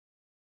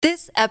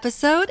This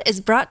episode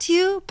is brought to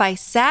you by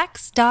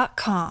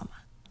Sax.com.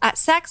 At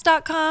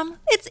Sax.com,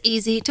 it's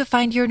easy to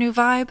find your new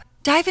vibe.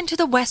 Dive into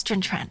the Western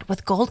trend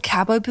with gold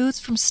cowboy boots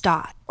from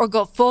Stott, or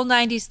go full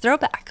 90s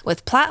throwback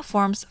with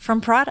platforms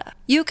from Prada.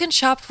 You can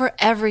shop for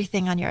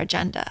everything on your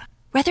agenda,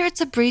 whether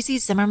it's a breezy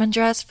Zimmermann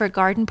dress for a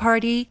garden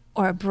party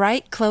or a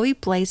bright Chloe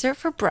blazer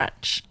for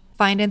brunch.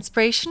 Find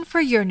inspiration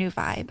for your new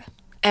vibe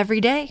every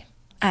day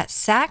at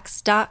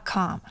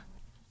Sax.com.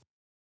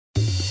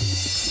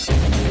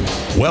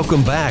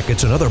 Welcome back.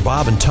 It's another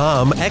Bob and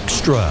Tom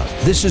Extra.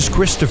 This is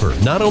Christopher.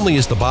 Not only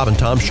is the Bob and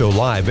Tom Show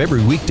live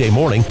every weekday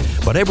morning,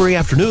 but every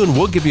afternoon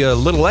we'll give you a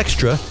little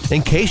extra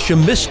in case you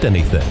missed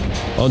anything.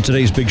 On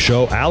today's big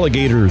show,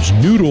 alligators,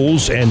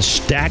 noodles, and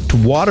stacked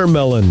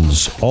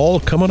watermelons.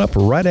 All coming up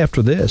right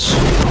after this.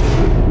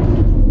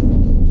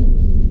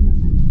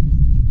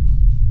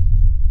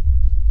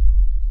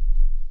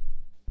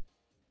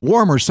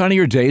 Warmer,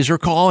 sunnier days are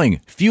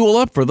calling. Fuel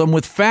up for them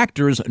with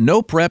Factor's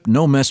no prep,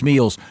 no mess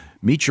meals.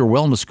 Meet your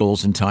wellness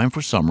goals in time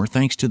for summer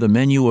thanks to the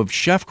menu of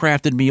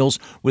chef-crafted meals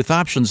with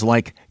options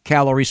like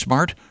Calorie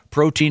Smart,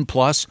 Protein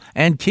Plus,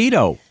 and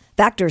Keto.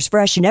 Factor's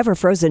fresh,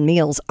 never-frozen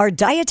meals are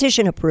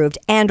dietitian approved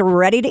and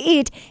ready to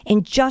eat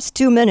in just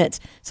 2 minutes.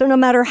 So no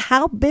matter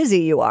how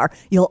busy you are,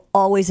 you'll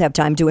always have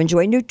time to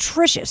enjoy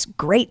nutritious,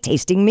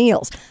 great-tasting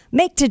meals.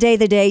 Make today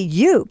the day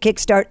you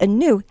kickstart a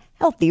new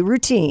healthy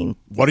routine.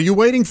 What are you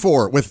waiting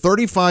for? With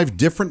 35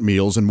 different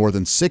meals and more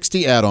than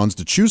 60 add-ons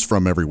to choose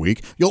from every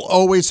week, you'll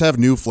always have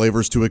new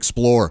flavors to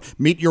explore.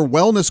 Meet your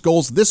wellness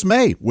goals this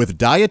May with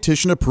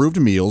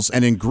dietitian-approved meals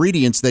and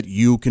ingredients that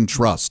you can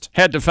trust.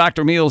 Head to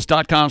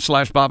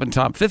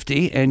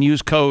factormeals.com/BobandTom50 and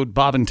use code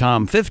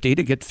BobandTom50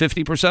 to get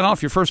 50%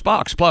 off your first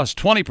box plus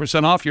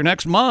 20% off your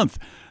next month.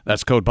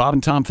 That's code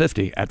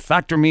BobandTom50 at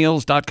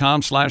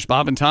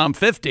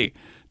factormeals.com/BobandTom50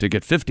 to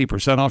get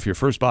 50% off your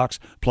first box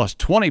plus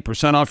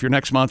 20% off your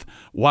next month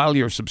while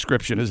your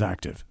subscription is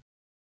active.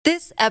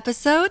 This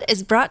episode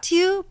is brought to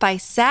you by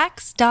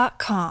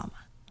Sax.com.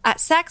 At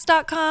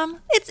Sax.com,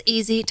 it's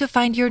easy to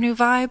find your new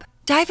vibe.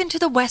 Dive into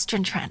the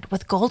Western trend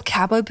with gold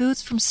cowboy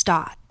boots from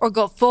Stott, or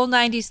go full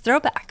 90s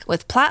throwback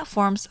with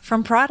platforms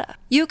from Prada.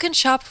 You can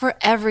shop for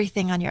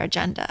everything on your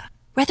agenda,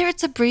 whether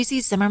it's a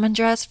breezy Zimmermann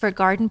dress for a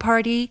garden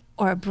party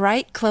or a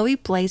bright Chloe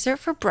blazer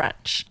for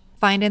brunch.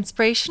 Find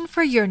inspiration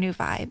for your new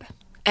vibe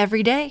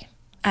every day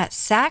at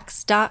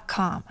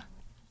Sax.com.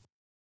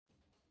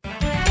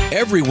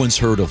 Everyone's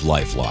heard of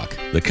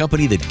LifeLock, the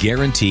company that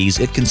guarantees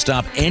it can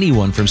stop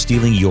anyone from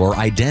stealing your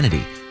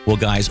identity. Well,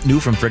 guys, new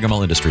from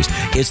Frigamel Industries,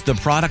 it's the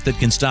product that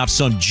can stop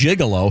some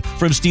gigolo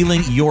from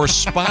stealing your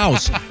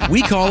spouse.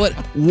 We call it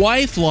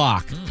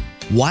WifeLock.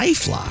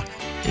 WifeLock?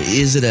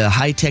 Is it a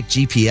high-tech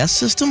GPS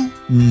system?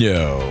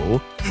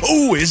 No.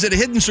 Oh, is it a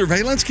hidden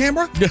surveillance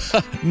camera?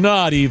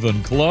 Not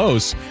even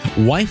close.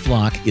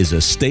 WifeLock is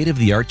a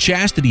state-of-the-art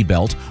chastity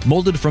belt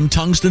molded from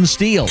tungsten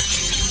steel.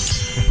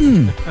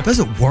 Does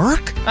it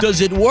work?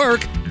 Does it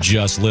work?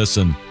 Just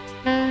listen.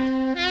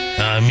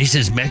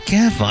 Mrs.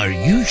 Metcalf, are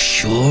you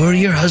sure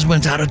your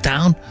husband's out of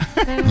town?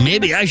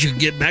 Maybe I should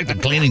get back to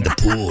cleaning the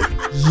pool.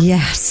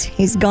 Yes,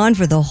 he's gone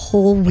for the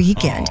whole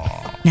weekend.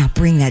 Now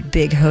bring that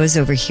big hose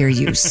over here,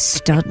 you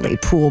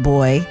studly pool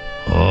boy.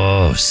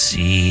 Oh,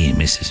 see,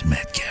 Mrs.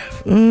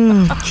 Metcalf.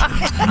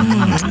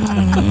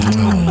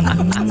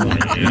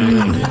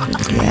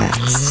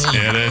 Yes.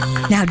 Get it?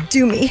 Now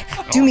do me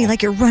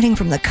like you're running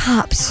from the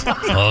cops.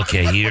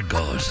 Okay, here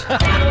goes.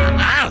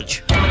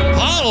 Ouch!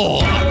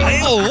 Oh,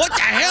 what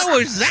the hell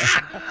was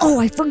that? Oh,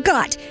 I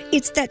forgot.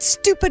 It's that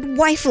stupid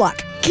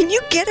WifeLock. Can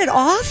you get it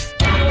off?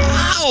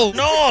 Oh,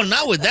 no,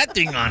 not with that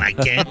thing on, I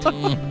can't.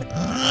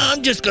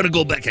 I'm just gonna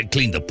go back and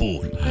clean the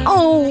pool.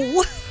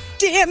 Oh,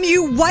 damn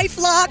you,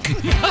 WifeLock!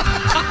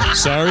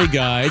 Sorry,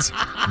 guys.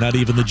 Not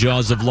even the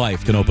jaws of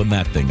life can open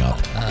that thing up.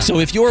 So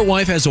if your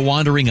wife has a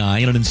wandering eye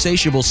and an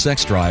insatiable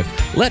sex drive,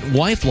 let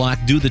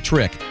WifeLock do the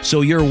trick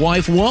so your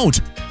wife won't.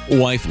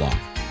 WifeLock.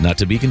 Not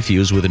to be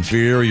confused with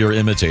inferior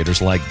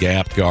imitators like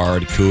Gap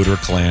Guard, Cooter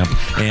Clamp,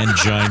 and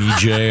Johnny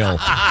Jail.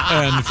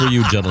 And for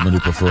you gentlemen who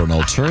prefer an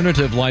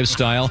alternative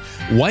lifestyle,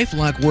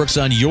 WifeLock works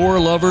on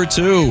your lover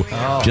too.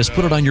 Just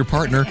put it on your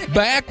partner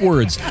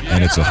backwards,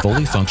 and it's a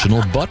fully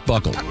functional butt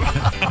buckle.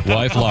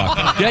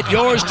 WifeLock. Get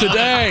yours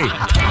today.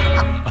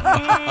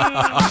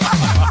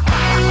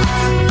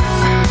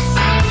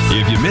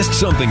 If you missed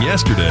something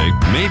yesterday,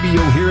 maybe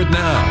you'll hear it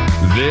now.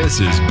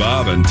 This is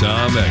Bob and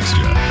Tom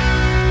Extra.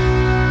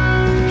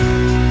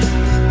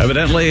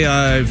 Evidently,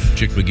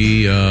 Chick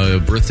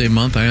McGee birthday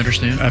month, I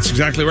understand. That's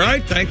exactly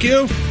right. Thank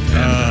you.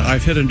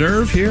 I've hit a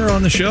nerve here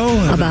on the show.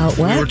 About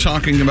what? We were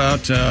talking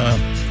about,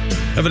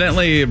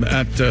 evidently,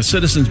 at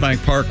Citizens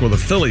Bank Park where the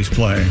Phillies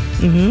play.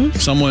 Mm-hmm.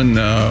 Someone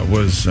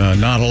was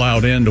not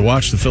allowed in to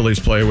watch the Phillies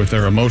play with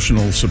their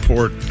emotional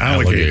support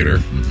alligator.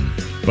 Mm-hmm.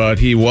 But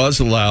he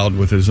was allowed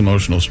with his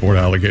emotional support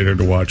alligator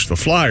to watch the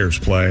Flyers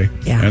play.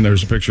 Yeah. And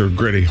there's a picture of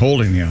Gritty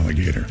holding the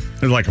alligator.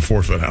 It's like a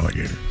 4-foot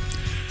alligator.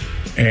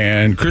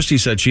 And Christy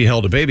said she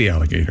held a baby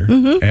alligator,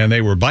 and they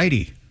were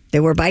bitey.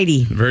 They were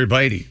bitey. Very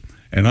bitey.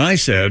 And I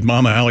said,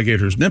 Mama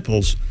Alligator's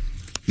nipples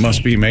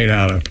must be made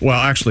out of. Well,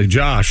 actually,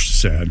 Josh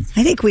said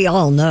I think we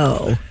all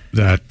know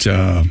that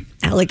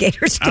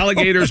alligators don't.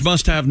 alligators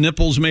must have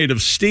nipples made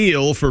of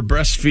steel for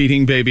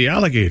breastfeeding baby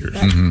alligators.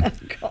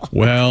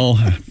 Well,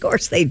 Of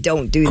course, they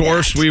don't do that. of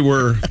course, we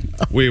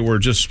were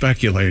just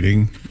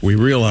speculating. We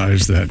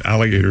realized that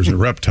alligators are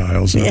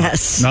reptiles,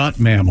 Yes. not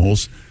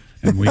mammals,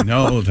 and we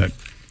know that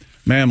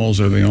mammals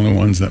are the only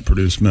ones that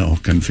produce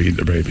milk and feed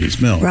their babies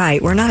milk.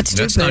 Right, we're not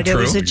stupid. That's not It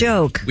true. was a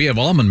joke. We have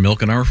almond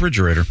milk in our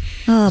refrigerator.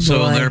 Oh, So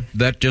boy.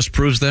 that just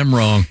proves them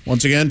wrong.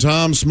 Once again,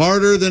 Tom,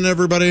 smarter than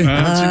everybody.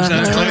 That's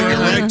exactly You're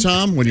right. right,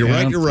 Tom. When you're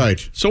Yeah. right, you're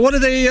right. So, what do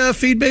they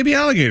feed baby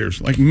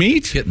alligators? Like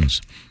meat? Kittens.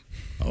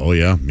 Oh,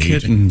 yeah. Meat.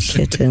 Kittens.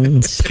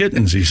 Kittens.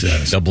 Kittens, he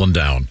says. Doubling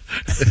down.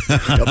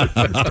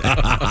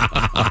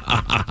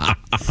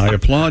 I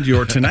applaud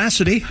your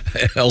tenacity.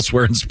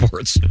 Elsewhere in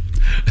sports.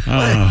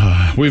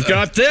 We've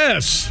got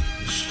this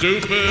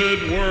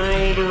stupid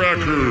world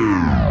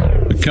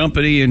record. A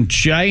company in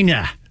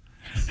China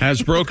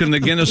has broken the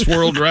Guinness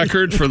World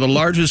Record for the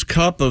largest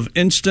cup of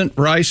instant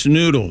rice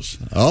noodles.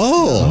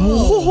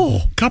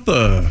 Oh. Cup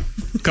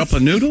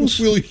of noodles?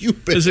 Will you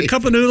be? Is it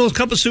cup of noodles?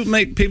 Cup of soup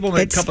people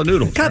make It's cup of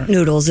noodles. Cup right?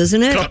 noodles,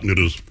 isn't it? Cup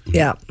noodles.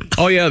 Yeah.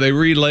 Oh yeah, they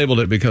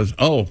relabeled it because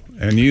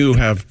and you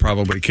have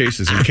probably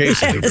cases and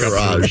cases of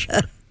cup noodles.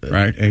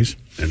 Right, Ace?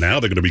 And now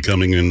they're going to be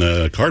coming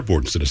in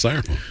cardboard instead of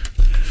styrofoam.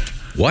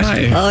 What?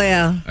 Right. Oh,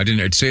 yeah. I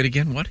didn't say it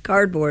again. What?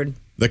 Cardboard.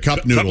 The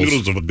cup noodles. Cup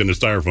noodles have been in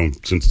styrofoam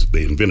since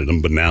they invented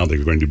them, but now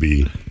they're going to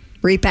be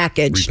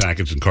Repackaged.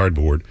 repackaged in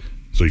cardboard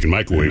so you can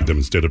microwave them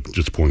instead of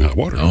just pouring hot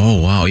water.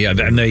 Oh, wow. Yeah,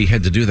 and they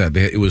had to do that.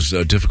 It was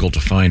difficult to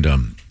find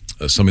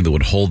something that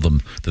would hold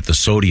them that the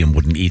sodium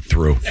wouldn't eat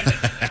through.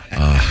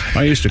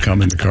 I used to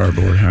come into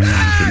cardboard. I don't know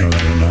if you know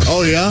that or not.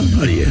 Oh, yeah?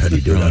 How do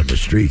you do it on the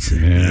streets?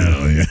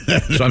 Yeah.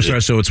 So I'm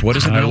sorry. So it's what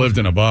is it I now? lived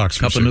in a box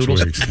for Cup of 6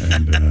 noodles? weeks.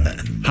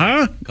 And,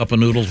 huh? Cup of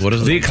noodles. What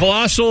is The it?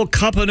 colossal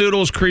Cup of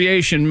Noodles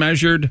creation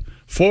measured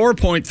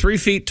 4.3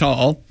 feet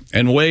tall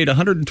and weighed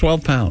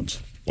 112 pounds.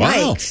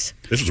 Wow. Yikes.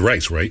 This is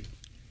rice, right?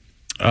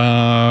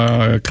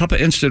 A cup of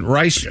instant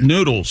rice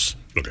noodles.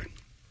 Okay.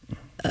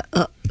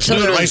 So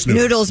rice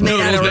noodles. noodles made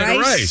out of made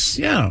rice?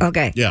 Yeah.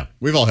 Okay. Yeah,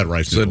 we've all had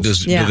rice So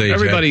noodles. Yeah. do they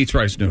Everybody have- eats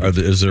rice noodles.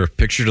 Is there a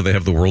picture? Do they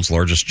have the world's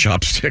largest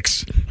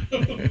chopsticks?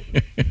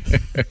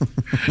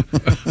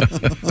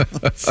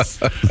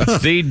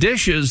 The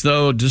dishes,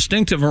 though,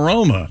 distinctive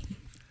aroma,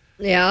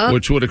 Yeah.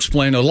 which would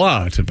explain a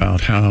lot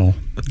about how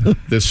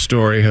this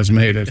story has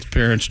made its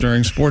appearance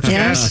during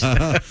Sportscast.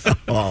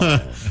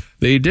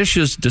 The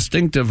dish's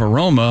distinctive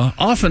aroma,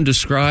 often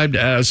described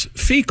as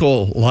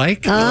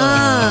fecal-like.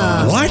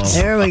 What?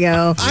 There we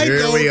go.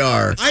 Here we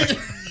are.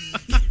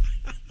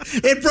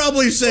 It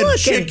probably said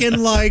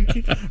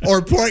chicken-like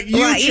or pork.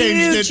 You Right,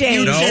 changed you it.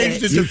 You changed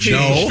changed it it. to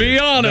fecal. Be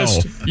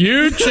honest,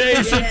 you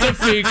changed it to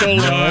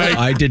fecal-like.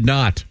 I did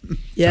not.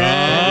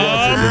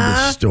 Yeah. In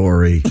the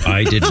story.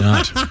 I did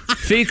not.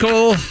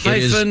 Fecal-like.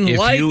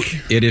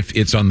 If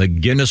it's on the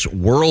Guinness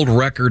World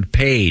Record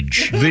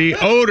page. The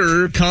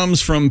odor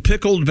comes from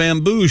pickled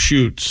bamboo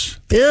shoots,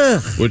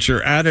 Ugh. which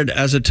are added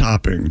as a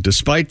topping.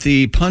 Despite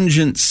the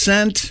pungent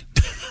scent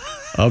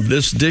of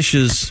this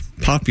dish's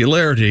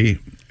popularity,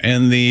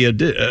 and the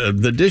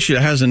dish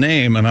has a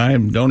name, and I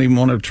don't even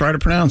want to try to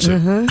pronounce it.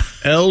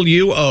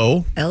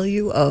 Luosif,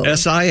 Luo.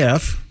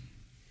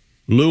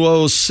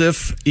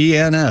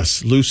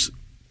 Luosif-ENS.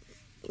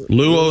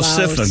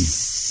 Luosifin.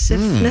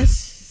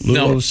 Syphilis.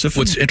 Now, Luosifin.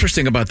 what's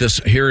interesting about this,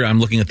 here I'm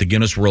looking at the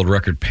Guinness World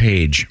Record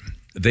page.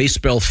 They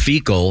spell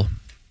fecal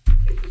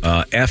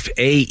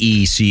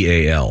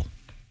Faecal.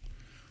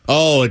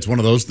 Oh, it's one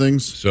of those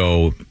things?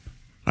 So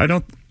I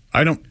don't,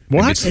 what?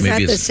 it's- Is maybe that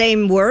the it's-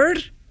 same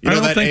word? You know I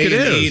don't that think A it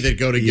and E is. that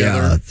go Yeah,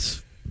 together?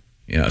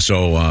 yeah,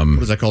 so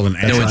What is that called? An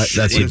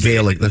that's a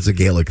Gaelic. That's a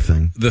Gaelic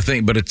thing. the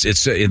thing, but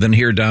it's then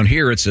here down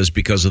here it says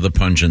because of the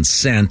pungent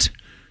scent,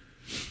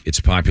 its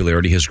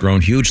popularity has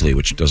grown hugely,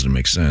 which doesn't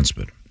make sense.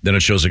 But then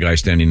it shows a guy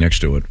standing next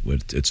to it.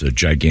 It's a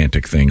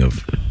gigantic thing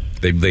of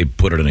they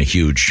put it in a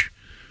huge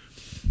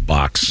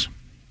box,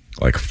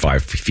 like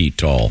 5 feet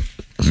tall.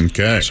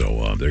 Okay.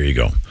 So there you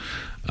go.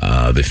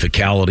 The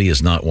fecality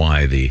is not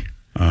why the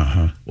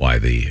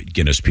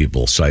Guinness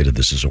people cited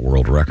this as a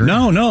world record.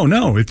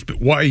 No. It's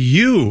why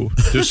you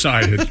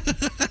decided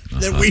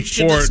That we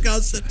should for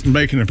discuss it.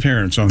 make an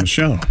appearance on the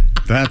show.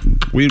 That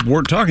we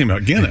weren't talking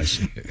about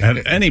Guinness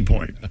at any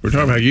point. We're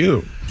talking about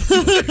you.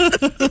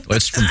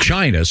 It's from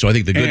China, so I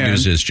think the good And-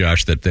 news is,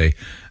 Josh, that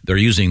they're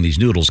using these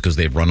noodles because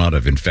they've run out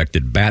of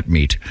infected bat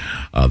meat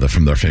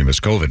from their famous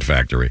COVID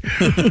factory.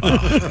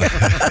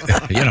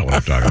 You know what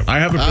I'm talking about. I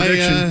have a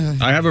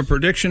prediction. I have a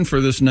prediction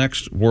for this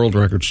next world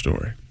record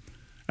story.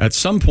 At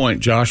some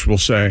point, Josh will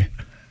say,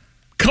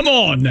 "Come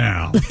on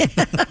now."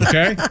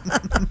 Okay?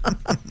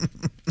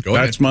 Go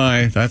ahead.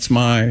 That's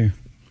my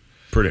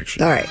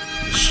prediction. All right.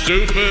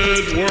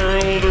 Stupid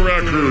world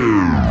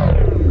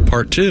record.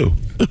 Part 2.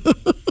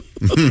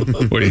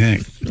 What do you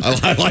think?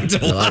 I liked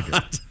it a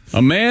lot.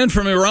 A man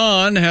from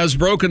Iran has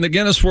broken the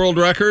Guinness World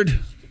Record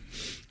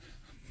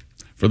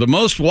for the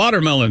most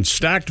watermelons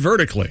stacked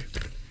vertically.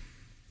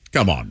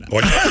 Come on now.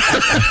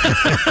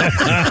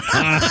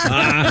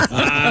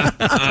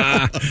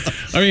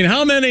 I mean,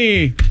 how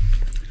many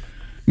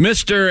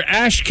Mr.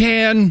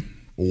 Ashcan?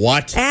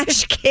 What?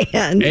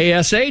 Ashcan.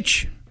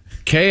 ASHKAN.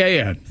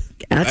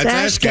 That's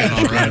Ashcan.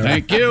 All right,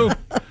 thank you.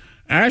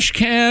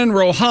 Ashcan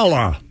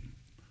Rohala.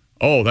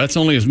 Oh, that's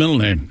only his middle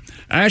name.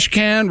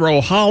 Ashcan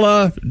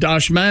Rohala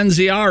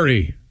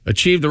Dashmanziari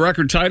achieved the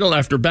record title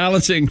after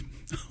balancing,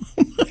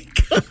 oh my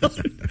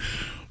God,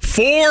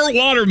 4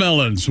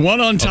 watermelons,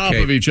 one on top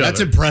of each other.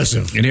 That's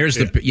impressive. And here's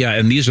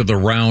and these are the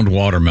round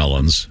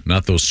watermelons,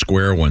 not those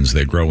square ones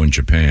they grow in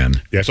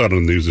Japan. Yeah, I saw it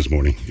on the news this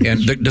morning.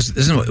 And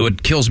isn't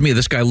what kills me?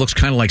 This guy looks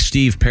kind of like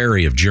Steve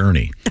Perry of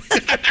Journey.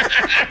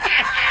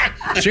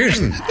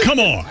 Seriously, come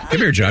on, come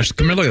here, Josh.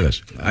 Come here, look at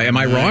this. Am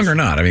I wrong or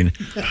not? I mean,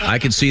 I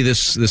could see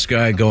this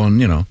guy going.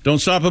 Don't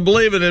stop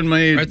believing in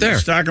me. Right there,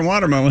 stocking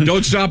watermelon.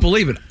 Don't stop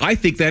believing. I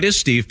think that is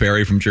Steve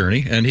Perry from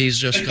Journey, and he's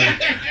just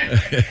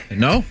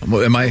no.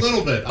 Am I a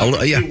little bit? I can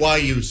see why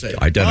you say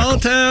it. Identical. Small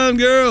town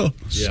girl,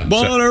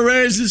 born and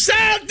raised in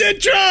South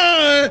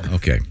Detroit.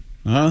 Okay.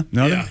 No.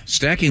 Yeah.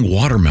 Stacking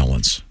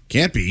watermelons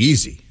can't be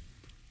easy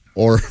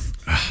or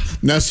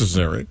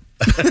necessary.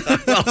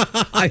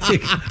 I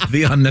think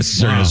the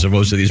unnecessariness of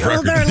most of these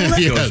records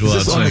goes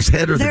without on his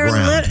head or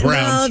the ground?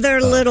 No, they're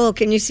little.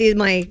 Can you see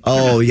my?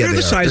 Oh, yeah, they're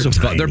the size of.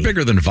 They're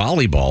bigger than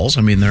volleyballs.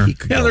 I mean, they're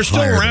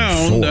still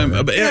round.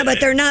 But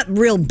they're not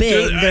real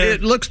big.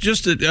 It looks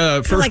just at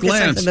first like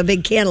glance the size of a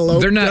big cantaloupe.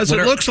 They're not. Does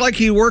it looks like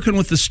he's working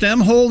with the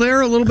stem hole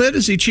there a little bit?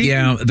 Is he cheating?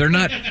 Yeah, they're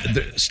not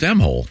stem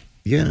hole.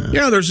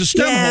 Yeah, there's a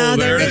stem hole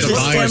there. There is a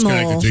stem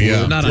hole.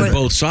 Not on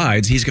both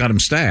sides. He's got them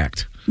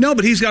stacked. No,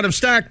 but he's got them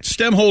stacked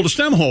stem hole to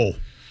stem hole.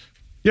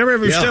 You ever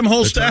have your stem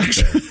hole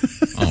stacked?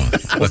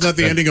 Wasn't that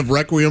the ending of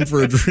Requiem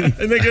for a Dream?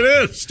 I think it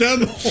is. Stem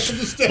hole to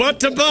stem hole. Butt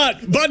to butt.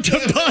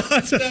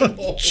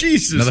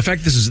 Jesus. Now, the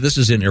fact this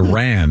is in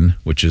Iran,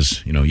 which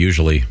is,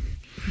 usually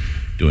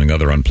doing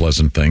other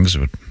unpleasant things.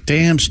 But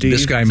damn, Steve.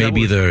 This guy may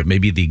be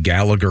the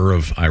Gallagher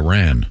of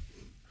Iran.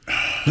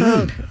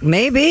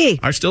 Maybe.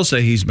 I still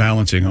say he's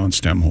balancing on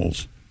stem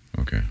holes.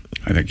 Okay.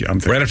 I'm thinking.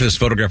 Right after this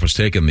photograph was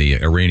taken,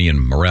 the Iranian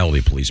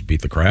morality police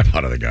beat the crap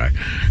out of the guy.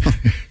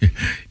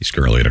 He's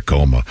currently in a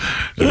coma.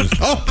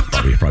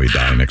 Probably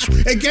die next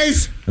week. In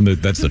case. And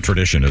that's the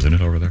tradition, isn't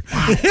it, over there?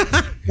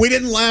 We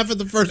didn't laugh at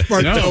the first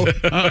part, though. We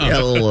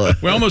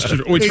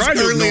He's tried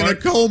to currently in ignore a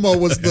coma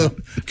was the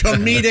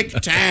comedic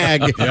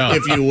tag,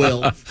 if you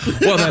will.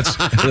 Well, that's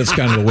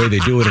kind of the way they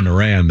do it in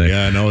Iran.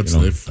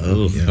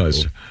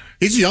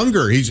 He's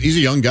younger. He's a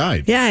young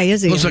guy. Yeah, he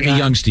is. Looks like a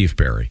young Steve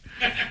Perry.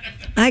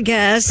 I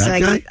guess.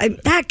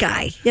 That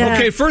guy. Yeah.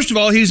 Okay, first of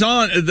all, he's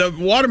on the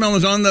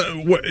watermelon's on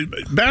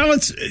the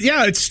balance.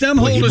 Yeah, it's stem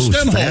hole to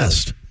stem hole.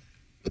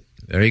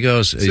 There he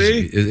goes.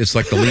 See? It's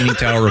like the Leaning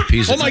Tower of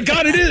Pisa. Oh my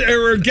God, it is.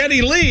 Or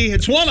Geddy Lee.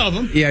 It's one of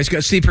them. Yeah, he's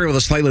got Steve Perry with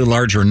a slightly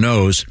larger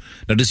nose.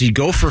 Now, does he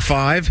go for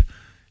 5?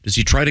 Does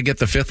he try to get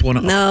the 5th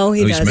one? No,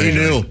 he doesn't.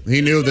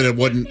 He knew that it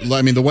wouldn't.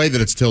 I mean, the way that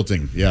it's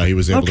tilting. Yeah, he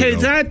was able to go.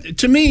 That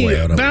to me,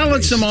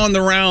 balance him on the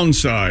round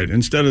side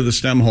instead of the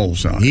stem hole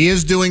side. He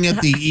is doing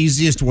it the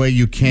easiest way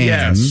you can.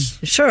 Yes.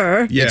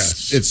 Sure.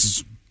 Yes.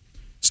 It's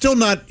still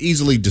not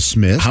easily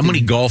dismissed. How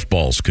many golf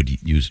balls could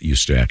you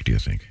stack, do you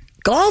think?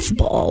 Golf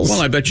balls?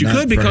 Well, I bet you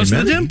could because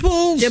of the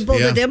dimples. Dimple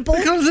the dimple?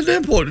 Because of the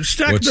dimple.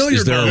 Stack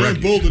billiard balls.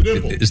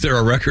 Is there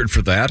a record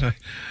for that?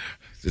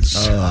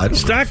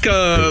 Stack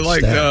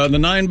the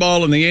 9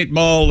 ball and the 8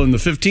 ball and the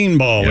 15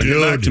 ball and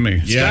get back to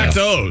me. Yeah. Stack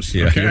those.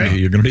 Yeah, okay?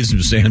 You're going to need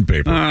some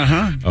sandpaper.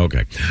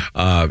 Okay.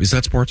 Is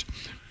that sports?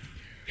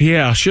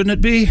 Yeah, shouldn't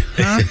it be?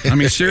 Huh? I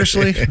mean,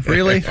 seriously?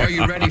 Really? Are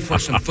you ready for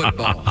some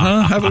football?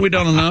 Huh? Haven't we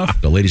done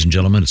enough? Ladies and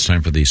gentlemen, it's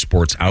time for the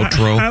sports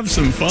outro. Have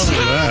some fun with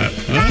that.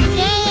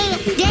 Huh?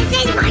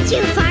 This is what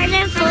you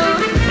farted for.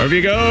 Wherever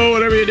you go,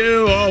 whatever you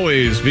do,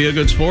 always be a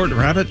good sport.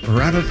 Rabbit,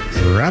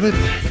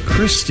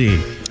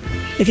 Christy.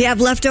 If you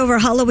have leftover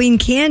Halloween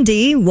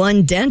candy,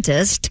 one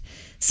dentist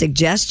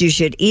suggests you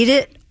should eat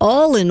it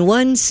all in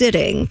one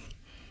sitting.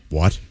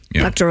 What?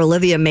 Yeah. Dr.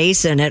 Olivia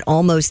Mason at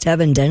Almost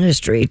Heaven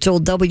Dentistry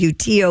told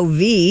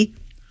WTOV.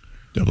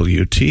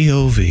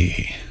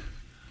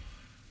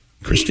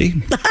 Christy?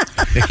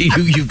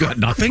 You've got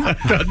nothing?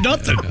 Got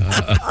nothing.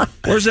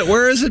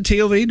 Where is it?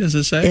 TOV? Does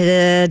it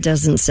say? It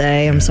doesn't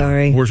say. I'm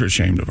sorry. We're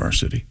ashamed of our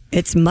city.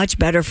 It's much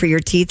better for your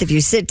teeth if you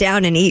sit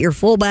down and eat your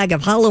full bag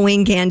of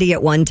Halloween candy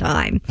at one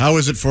time. How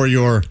is it for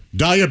your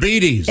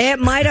diabetes? It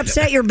might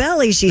upset your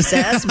belly, she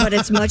says, but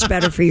it's much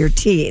better for your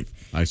teeth.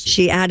 I see.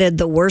 She added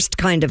the worst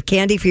kind of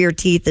candy for your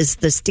teeth is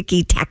the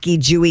sticky, tacky,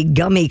 chewy,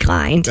 gummy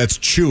kind. That's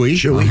chewy.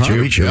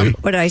 Chewy.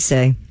 What did I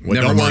say?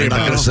 Well, don't worry I'm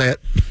not going to say it.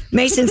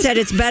 Mason said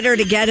it's better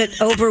to get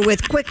it over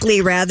with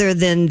quickly rather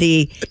than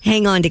the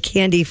hang on to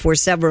candy for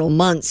several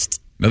months.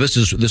 Now, this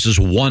is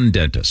one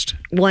dentist.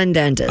 One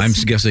dentist. I'm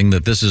guessing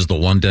that this is the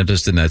one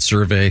dentist in that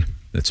survey.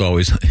 It's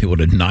always,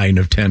 9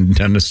 of 10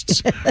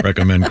 dentists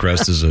recommend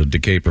Crest as a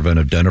decay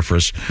preventive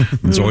dentifrice.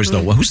 It's always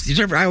the one.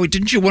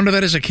 Didn't you wonder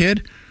that as a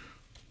kid?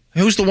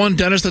 Who's the one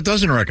dentist that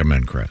doesn't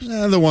recommend Crest?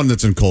 The one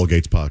that's in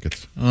Colgate's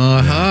pockets.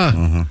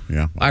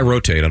 Yeah. I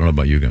rotate. I don't know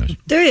about you guys.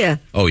 Do you?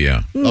 Oh,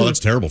 yeah. Oh, that's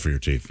terrible for your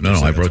teeth. No,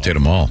 I rotate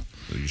them all.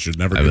 You should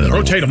never do that.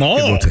 Rotate them all.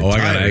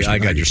 I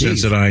got your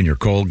Sensodyne, your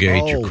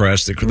Colgate, your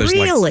Crest. There's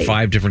really? like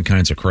 5 different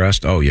kinds of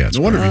Crest. Oh, yeah. No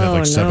wonder if you have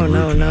like 7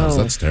 root canals.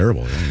 No. That's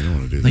terrible. You don't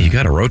want to do that. No, you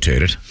got to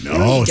rotate it.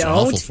 No, it's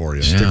awful for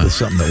you. Stick with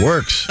something that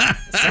works.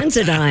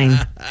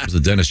 Sensodyne. I was the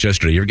dentist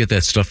yesterday. You ever get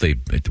that stuff?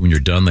 When you're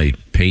done, they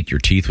paint your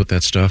teeth with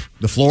that stuff.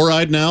 The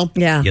fluoride now?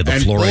 Yeah. Yeah, the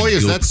and fluoride. boy,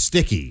 is goop. that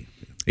sticky.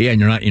 Yeah,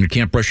 and you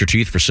can't brush your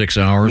teeth for 6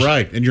 hours.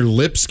 Right, and your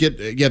lips get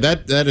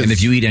that is. And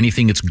if you eat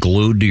anything, it's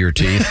glued to your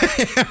teeth.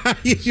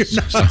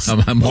 So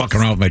I'm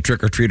walking around with my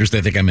trick or treaters. They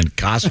think I'm in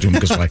costume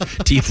because my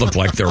teeth look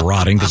like they're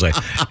rotting. Because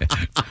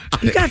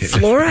You got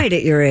fluoride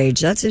at your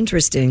age. That's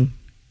interesting.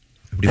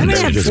 I haven't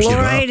had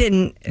fluoride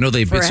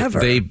in forever.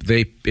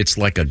 It's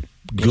like a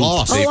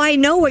gloss. I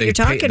know what you're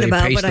talking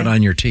about, paste but it I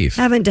on your teeth.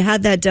 haven't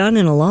had that done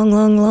in a long,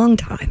 long, long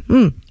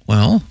time.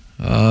 Well,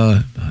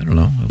 I don't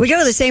know. We go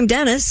to the same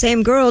dentist,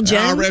 same girl,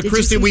 Jen. All right, Did you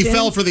Christy, see we Jen?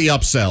 fell for the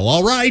upsell.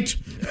 All right.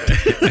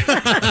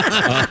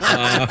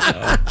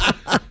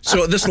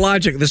 So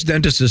this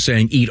dentist is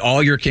saying eat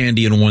all your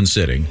candy in one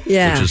sitting.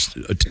 Yeah. Which is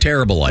a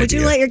terrible idea. Would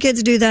you let your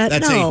kids do that?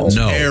 That's no. a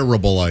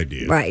terrible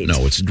idea. Right.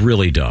 No, it's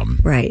really dumb.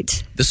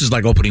 Right. This is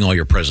like opening all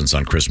your presents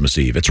on Christmas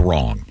Eve. It's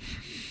wrong.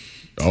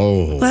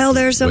 Oh. Well,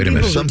 there's some Wait a people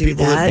minute. who Some do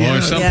people that. would- Boy,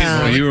 some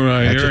people, you were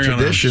That's a hearing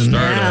tradition.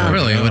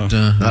 Really? But,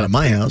 Not at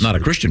my house. Not a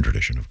Christian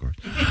tradition, of course.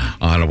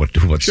 I don't know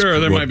what Sure,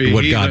 there might be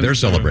what God heathens they're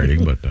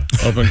celebrating, but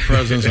open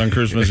presents on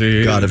Christmas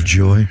Eve. God of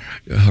joy.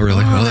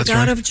 really, Oh, that's the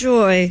God right. of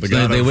joy.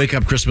 They wake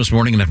up Christmas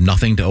morning and have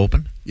nothing to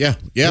open. Yeah.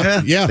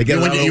 They get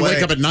When it out of the you way.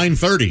 wake up at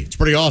 9:30, it's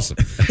pretty awesome.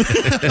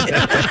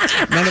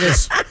 None of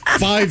this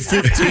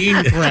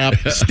 5:15 crap.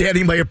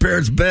 Standing by your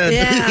parents' bed.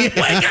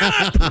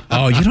 Yeah.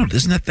 Oh,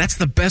 that's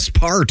the best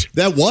part.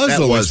 That was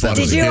always fun.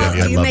 Did you? I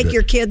Do you loved make it.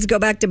 your kids go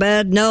back to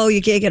bed? No,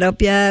 you can't get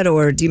up yet,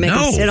 or do you make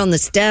No. them sit on the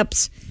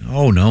steps?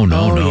 No.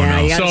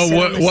 yeah, you gotta So sit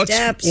on the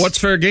steps. what's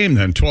fair game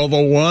then?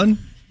 12:01,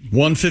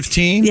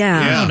 1:15.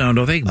 Yeah.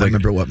 No. I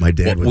remember what my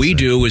dad What would we say.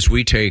 do is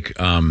we take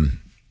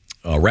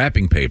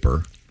wrapping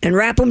paper. And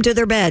wrap them to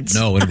their beds.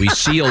 No, and we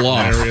seal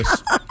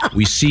off.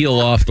 We seal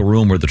off the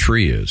room where the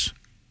tree is,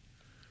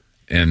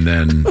 and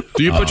then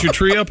Do you put your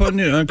tree up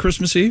on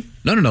Christmas Eve?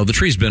 No. The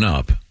tree's been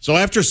up. So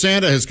after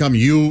Santa has come,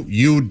 you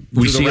do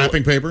the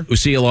wrapping paper? We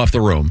seal off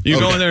the room. You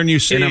go in there and you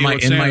see. And in my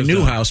what Santa's new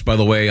done. house, by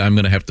the way, I'm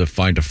going to have to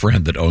find a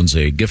friend that owns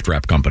a gift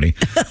wrap company.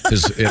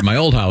 Because at my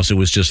old house, it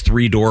was just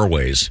 3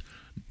 doorways,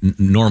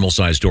 normal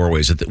sized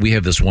doorways. We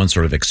have this one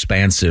sort of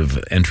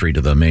expansive entry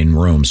to the main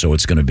room, so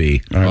it's going to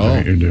be. I know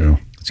you do.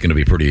 It's going to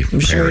be pretty. I'm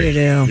sure you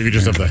do. You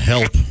just have the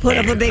help. Put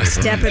up a big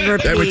step and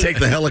repeat. Then we take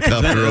the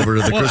helicopter over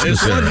to the Well, Christmas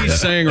is what center. he's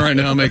saying right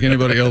now make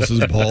anybody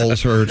else's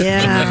balls hurt?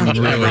 Yeah.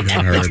 Really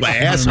gonna hurt. My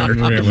ass hurt.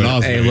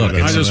 Hey, look,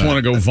 I just want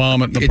to go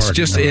vomit in the It's parking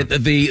just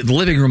lot. the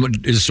living room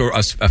is sort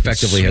of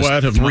effectively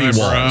Sweat has of 3 my walls.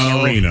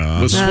 brow. Arena.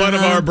 The sweat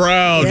of our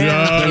brow,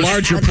 Yeah. Josh. The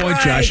larger That's point,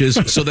 right. Josh, is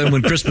so then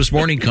when Christmas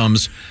morning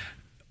comes,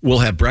 we'll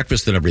have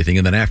breakfast and everything,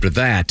 and then after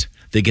that,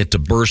 they get to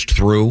burst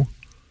through.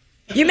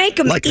 You make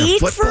them Like a eat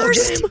football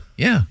first? game?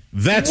 Yeah.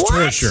 That's What?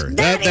 torture.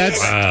 That That's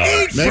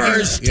is- making-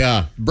 first.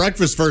 Yeah,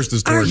 breakfast first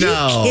is Are torture. you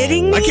No.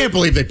 kidding me? I can't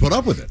believe they put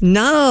up with it.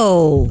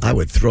 No. I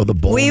would throw the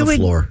bowl We on the would-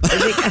 floor.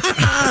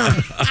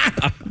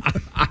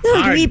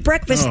 No, you eat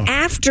breakfast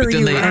after But then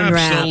you they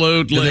unwrap.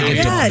 Absolutely.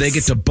 They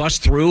get to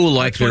bust through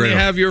like When they're you in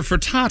a, have your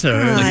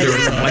frittata.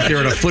 like they're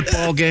at a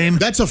football game.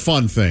 That's a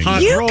fun thing.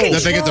 Hot You rolls.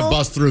 That they get to control-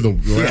 bust through the.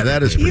 Yeah,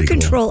 that is You pretty cool.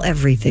 control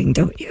everything,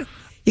 don't you?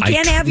 You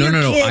can't have your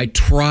no. kid. I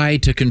try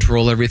to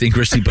control everything,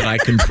 Christy, but I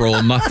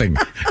control nothing.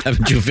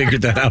 Haven't you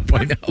figured that out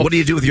by now? What do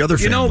you do with the other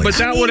You know, families?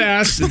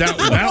 but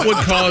that would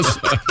cause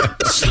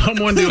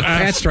someone to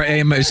Pat's ask.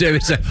 trying.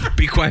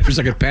 Be quiet for a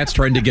second. Pat's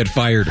trying to get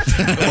fired.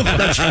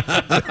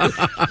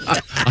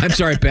 I'm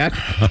sorry, Pat.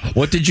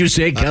 What did you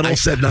say, Kettle? I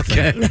said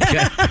nothing.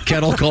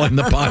 Kettle calling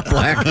the pot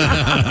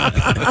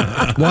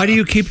black. Why do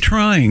you keep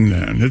trying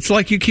then? It's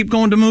like you keep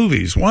going to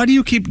movies. Why do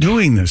you keep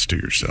doing this to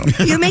yourself?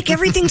 You make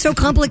everything so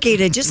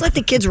complicated. Just let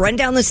the kids run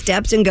down the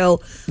steps and go,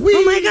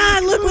 oh my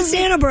God, look what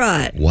Santa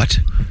brought. What?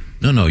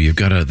 No. You've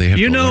got to. They have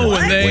You to know, learn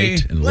when to they-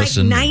 wait and Like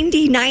listen.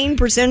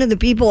 99% of the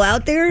people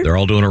out there. They're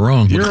all doing it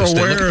wrong. You're look at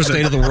aware the that-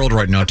 state of the world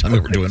right now. Tell me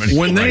we're doing anything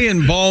When they right.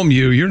 embalm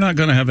you, you're not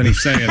going to have any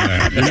say in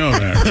that. You know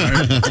that,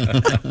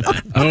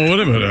 right? Oh, wait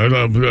a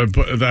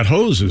minute. That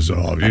hose is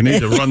off. You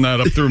need to run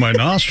that up through my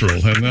nostril.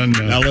 And then.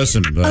 Now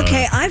listen.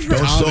 Okay, I've heard.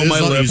 Tom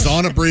he's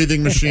on a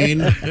breathing machine,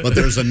 but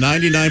there's a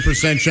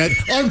 99% chance.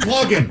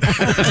 Unplug him.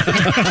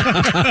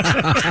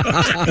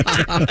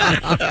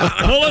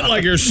 Pull it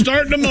like you're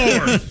starting a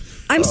mower.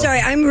 I'm sorry,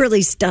 I'm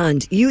really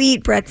stunned. You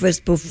eat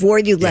breakfast before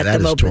you let that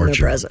them is open torture.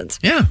 their presents.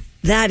 Yeah.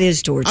 That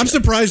is torture. I'm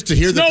surprised to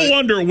hear that. No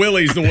wonder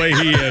Willie's the way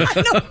he is.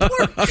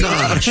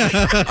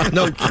 Gosh.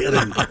 No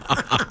kidding.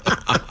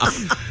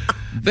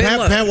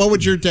 Pat, what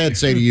would your dad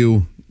say to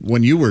you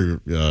when you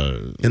were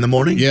In the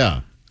morning?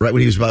 Yeah. Right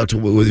when he was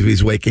when he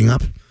was waking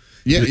up?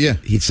 Yeah.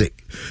 He'd say,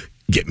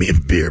 Get me a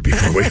beer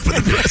before we open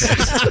the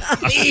presents.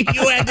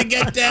 You had to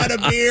get Dad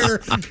a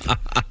beer.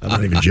 I'm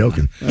not even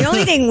joking. The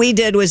only thing we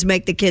did was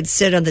make the kids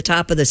sit on the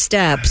top of the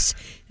steps,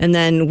 and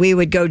then we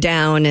would go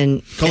down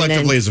and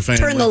collectively as a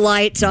family turn the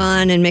lights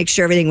on and make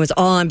sure everything was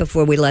on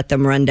before we let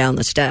them run down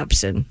the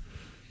steps.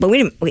 But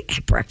we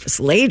had breakfast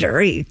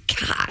later.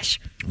 Gosh.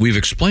 We've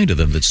explained to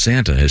them that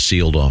Santa has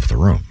sealed off the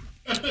room.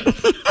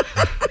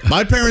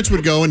 My parents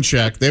would go and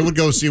check. They would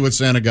go see what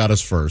Santa got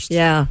us first.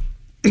 Yeah.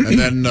 And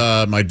then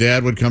my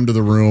dad would come to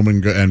the room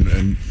and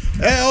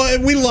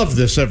we love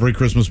this every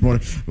Christmas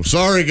morning.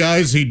 Sorry,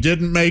 guys, he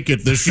didn't make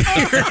it this year.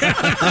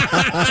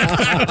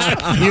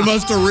 You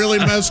must have really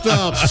messed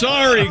up.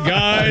 Sorry,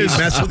 guys.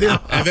 Mess with you?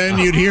 And then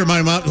you'd hear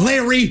my mom,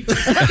 Larry.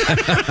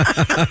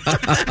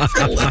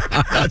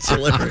 That's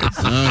hilarious.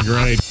 Oh,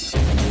 great.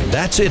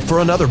 That's it for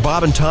another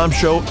Bob and Tom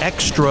Show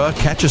Extra.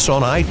 Catch us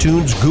on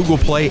iTunes, Google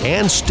Play,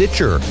 and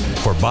Stitcher.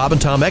 For Bob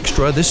and Tom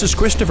Extra, this is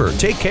Christopher.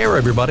 Take care,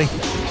 everybody.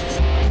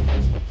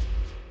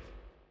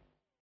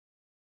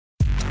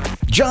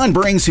 John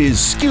brings his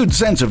skewed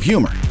sense of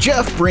humor.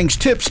 Jeff brings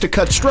tips to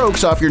cut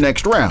strokes off your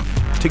next round.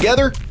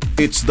 Together,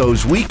 it's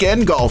those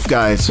weekend golf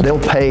guys. They'll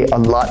pay a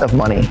lot of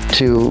money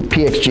to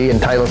PXG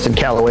and Titleist and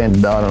Callaway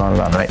and on and on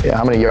and on, right?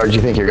 How many yards do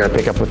you think you're going to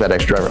pick up with that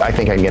extra driver? I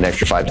think I can get an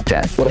extra 5 to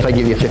 10. What if I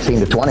give you 15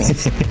 to 20?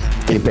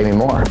 You pay me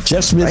more.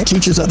 Jeff Smith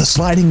teaches on the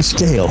sliding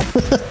scale.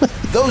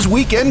 Those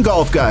Weekend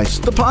Golf Guys,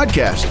 the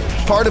podcast,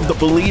 part of the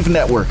Believe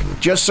Network.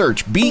 Just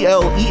search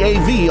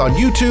BLEAV on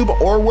YouTube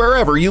or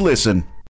wherever you listen.